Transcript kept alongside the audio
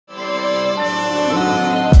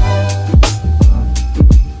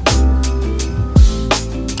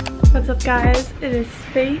guys, it is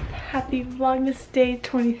Faith. Happy Vlogmas Day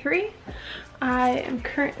 23. I am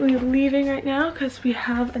currently leaving right now because we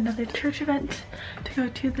have another church event to go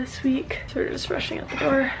to this week. So we're just rushing out the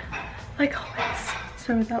door like always.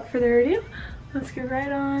 So without further ado, let's get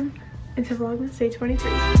right on into Vlogmas Day 23.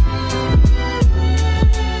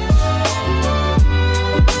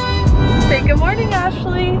 Say good morning,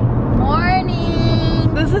 Ashley.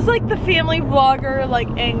 Morning. This is like the family vlogger like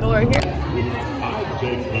angle right here.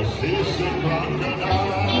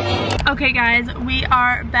 Okay guys, we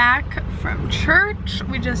are back from church.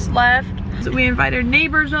 We just left. So we invited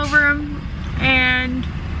neighbors over and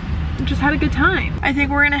just had a good time. I think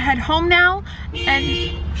we're gonna head home now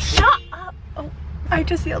and shut up. Oh, I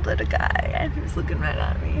just yelled at a guy and he was looking right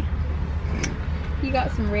at me. You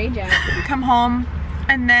got some rage out. Come home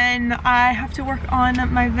and then I have to work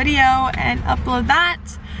on my video and upload that.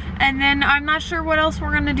 And then I'm not sure what else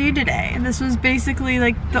we're gonna do today. And this was basically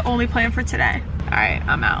like the only plan for today. All right,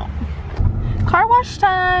 I'm out. Car wash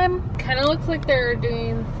time. Kind of looks like they're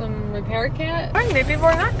doing some repair kit. Or maybe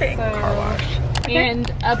we're not doing car wash.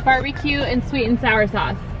 And a barbecue and sweet and sour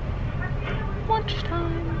sauce.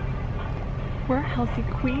 Lunchtime. We're healthy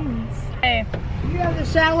queens. Hey. You have the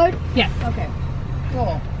salad? Yes. Okay.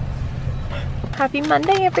 Cool. Happy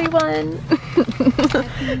Monday, everyone.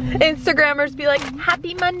 Instagrammers be like,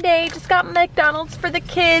 happy Monday, just got McDonald's for the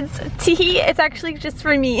kids. Teehee, it's actually just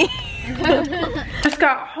for me. Just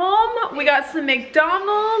got home, we got some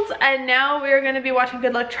McDonald's, and now we're gonna be watching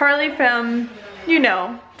Good Luck Charlie from, you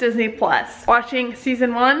know, Disney Plus. Watching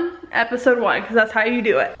season 1, episode 1, because that's how you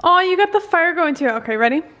do it. Oh, you got the fire going too. Okay,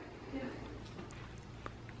 ready?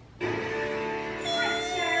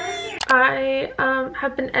 I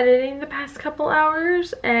have been editing the past couple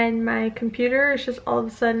hours and my computer is just all of a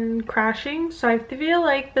sudden crashing, so I feel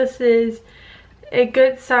like this is a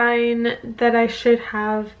good sign that I should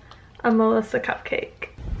have a Melissa cupcake.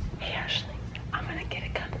 Hey Ashley, I'm gonna get a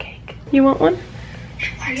cupcake. You want one? Do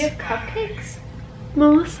you have cupcakes?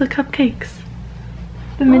 Melissa cupcakes.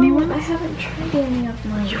 The mini ones? I haven't tried any of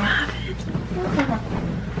mine. You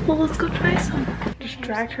haven't? Well, let's go try some. Just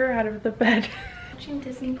dragged her out of the bed. Watching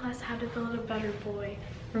Disney Plus How to Build a Better Boy.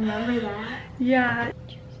 Remember that? Yeah.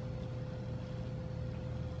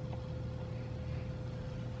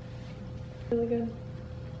 Really good.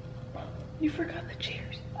 You forgot the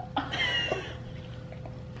cheers.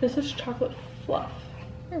 This is chocolate fluff.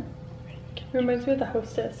 Reminds me of the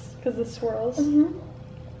Hostess because the swirls.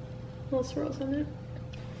 Little swirls in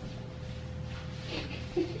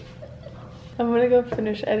it. I'm gonna go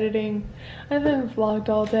finish editing. I haven't vlogged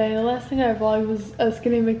all day. The last thing I vlogged was us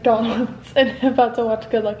getting McDonald's and about to watch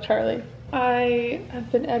Good Luck Charlie. I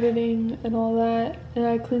have been editing and all that, and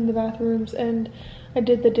I cleaned the bathrooms and I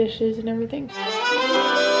did the dishes and everything.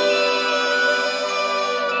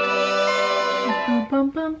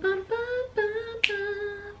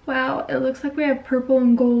 Wow, it looks like we have purple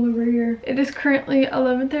and gold over here. It is currently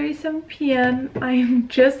 11:37 p.m. I am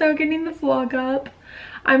just now getting the vlog up.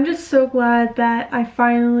 I'm just so glad that I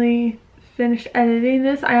finally finished editing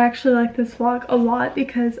this. I actually like this vlog a lot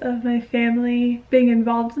because of my family being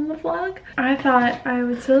involved in the vlog. I thought I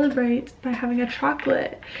would celebrate by having a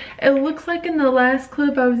chocolate. It looks like in the last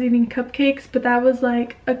clip I was eating cupcakes, but that was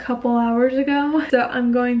like a couple hours ago. So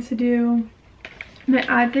I'm going to do my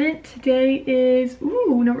advent. Today is,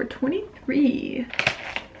 ooh, number 23.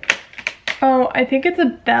 Oh, I think it's a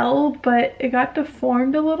bell, but it got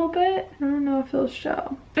deformed a little bit. I don't know if it'll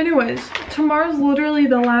show. Anyways, tomorrow's literally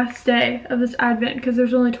the last day of this advent because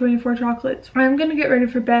there's only 24 chocolates. I'm gonna get ready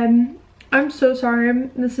for bed. I'm so sorry.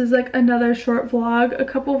 This is like another short vlog. A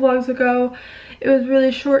couple vlogs ago, it was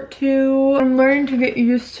really short too. I'm learning to get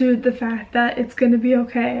used to the fact that it's gonna be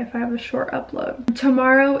okay if I have a short upload.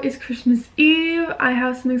 Tomorrow is Christmas Eve. I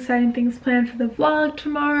have some exciting things planned for the vlog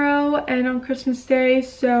tomorrow and on Christmas Day,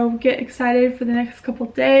 so get excited for the next couple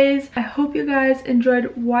days. I hope you guys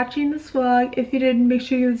enjoyed watching this vlog. If you did, make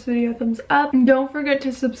sure you give this video a thumbs up. And don't forget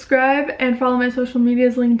to subscribe and follow my social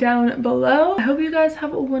medias linked down below. I hope you guys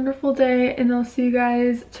have a wonderful day, and I'll see you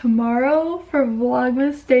guys tomorrow for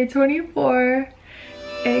Vlogmas Day 24,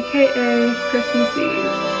 aka Christmas Eve.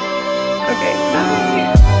 Okay,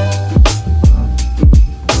 bye.